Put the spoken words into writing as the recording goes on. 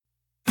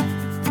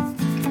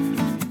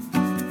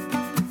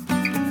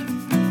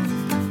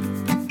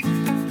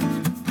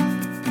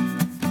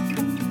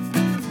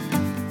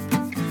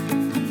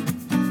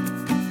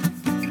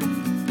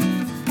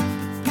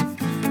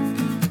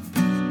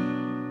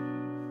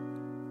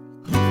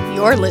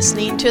You're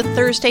listening to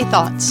Thursday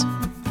Thoughts,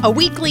 a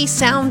weekly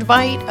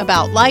soundbite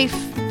about life,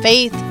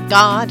 faith,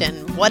 God,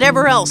 and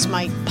whatever else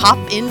might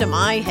pop into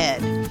my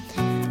head.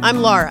 I'm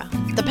Laura,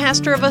 the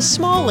pastor of a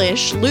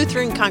smallish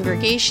Lutheran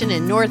congregation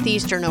in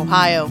northeastern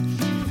Ohio.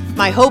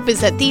 My hope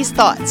is that these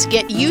thoughts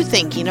get you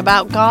thinking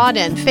about God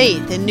and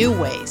faith in new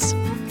ways.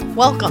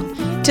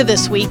 Welcome to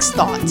this week's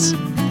Thoughts.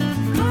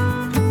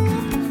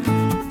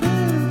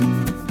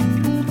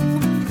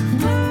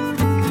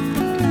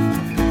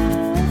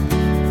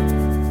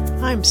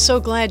 I'm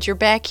so glad you're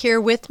back here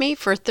with me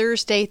for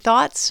Thursday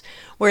Thoughts,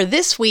 where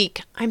this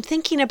week I'm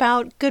thinking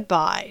about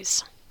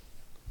goodbyes.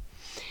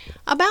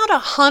 About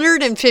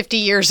 150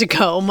 years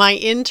ago, my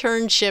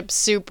internship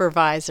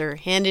supervisor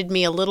handed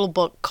me a little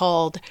book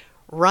called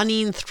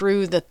Running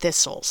Through the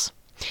Thistles.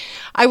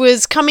 I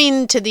was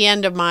coming to the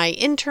end of my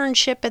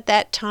internship at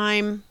that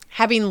time,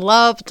 having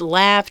loved,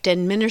 laughed,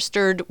 and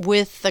ministered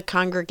with the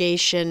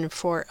congregation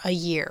for a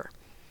year.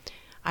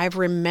 I've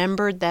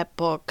remembered that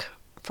book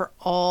for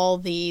all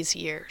these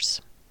years.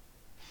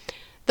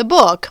 The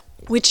book,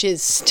 which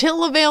is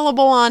still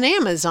available on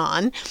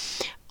Amazon,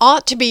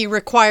 ought to be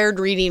required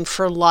reading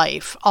for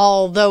life,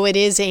 although it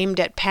is aimed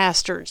at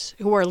pastors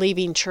who are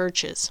leaving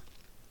churches.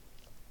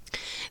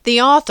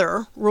 The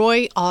author,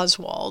 Roy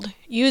Oswald,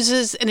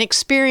 uses an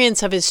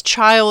experience of his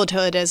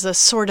childhood as a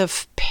sort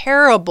of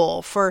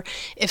parable for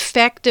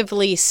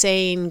effectively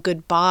saying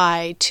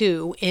goodbye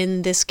to,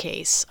 in this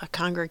case, a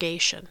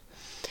congregation.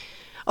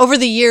 Over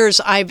the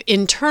years, I've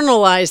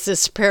internalized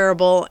this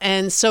parable,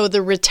 and so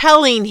the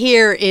retelling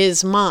here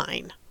is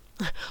mine.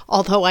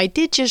 Although I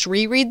did just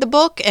reread the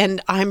book,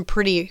 and I'm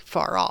pretty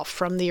far off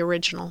from the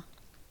original.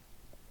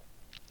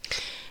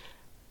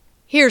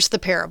 Here's the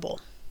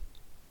parable.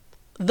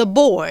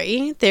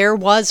 There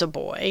was a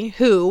boy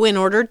who, in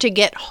order to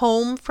get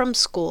home from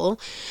school,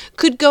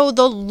 could go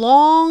the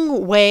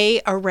long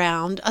way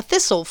around a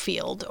thistle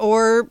field,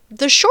 or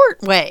the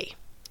short way,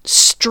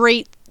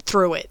 straight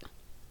through it.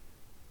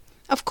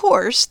 Of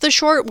course, the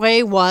short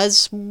way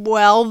was,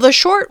 the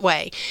short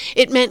way.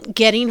 It meant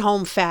getting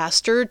home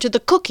faster to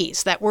the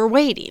cookies that were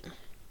waiting.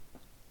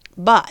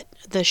 But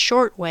the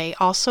short way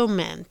also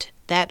meant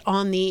that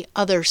on the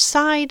other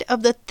side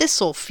of the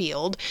thistle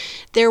field,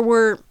 there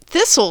were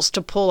thistles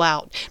to pull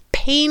out,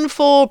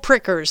 painful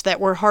prickers that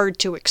were hard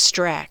to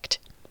extract.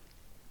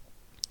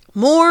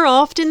 More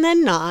often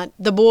than not,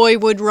 the boy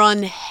would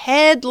run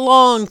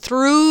headlong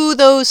through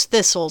those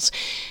thistles,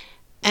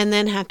 and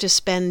then have to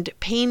spend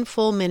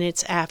painful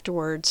minutes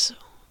afterwards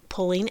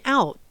pulling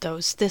out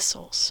those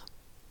thistles.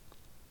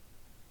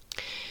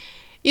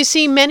 You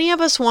see, many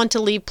of us want to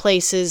leave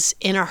places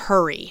in a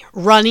hurry,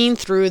 running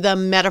through the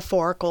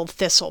metaphorical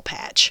thistle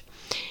patch.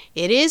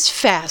 It is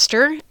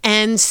faster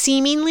and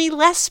seemingly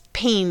less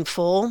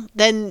painful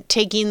than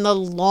taking the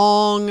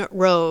long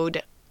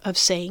road of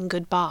saying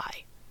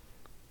goodbye.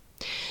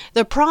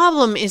 The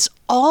problem is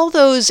all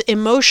those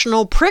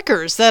emotional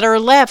prickers that are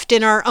left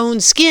in our own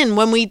skin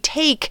when we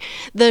take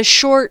the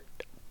short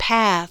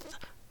path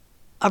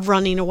of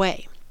running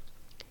away.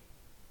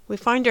 We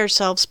find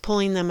ourselves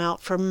pulling them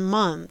out for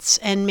months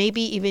and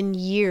maybe even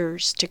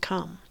years to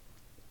come.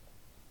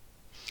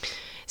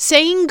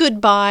 Saying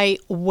goodbye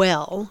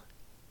well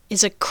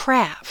is a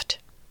craft,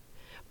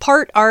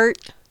 part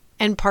art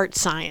and part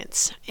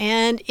science,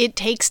 and it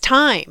takes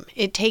time,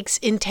 it takes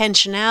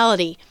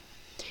intentionality.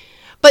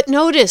 But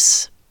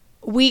notice,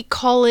 we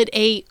call it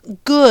a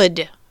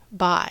good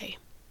bye.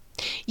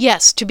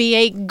 Yes, to be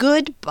a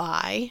good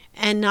bye,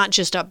 and not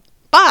just a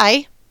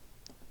bye,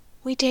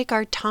 we take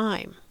our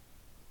time.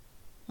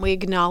 We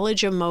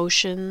acknowledge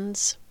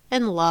emotions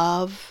and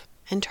love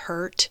and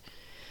hurt.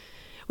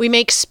 We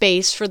make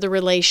space for the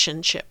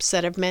relationships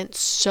that have meant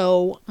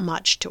so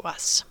much to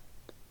us.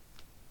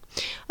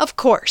 Of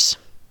course,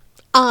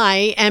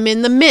 I am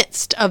in the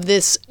midst of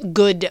this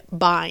good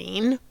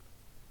buying.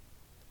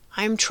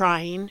 I'm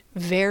trying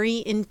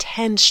very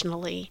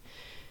intentionally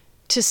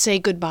to say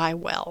goodbye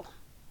well.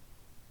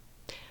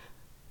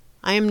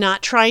 I am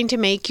not trying to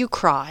make you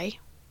cry,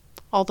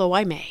 although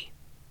I may.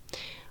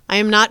 I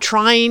am not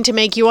trying to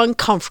make you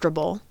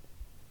uncomfortable,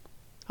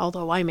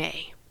 although I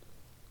may.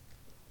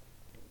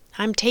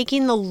 I'm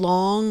taking the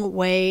long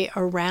way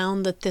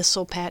around the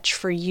thistle patch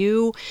for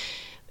you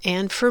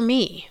and for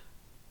me,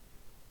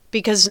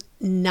 because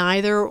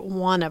neither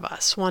one of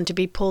us want to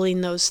be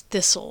pulling those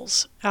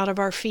thistles out of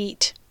our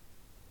feet.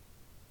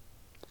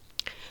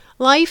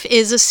 Life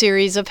is a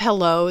series of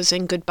hellos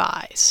and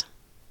goodbyes.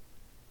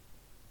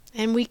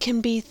 And we can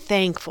be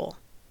thankful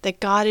that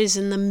God is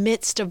in the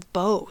midst of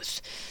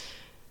both.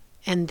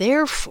 And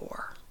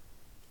therefore,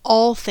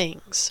 all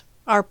things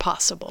are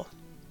possible.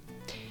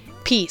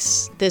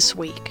 Peace this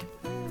week.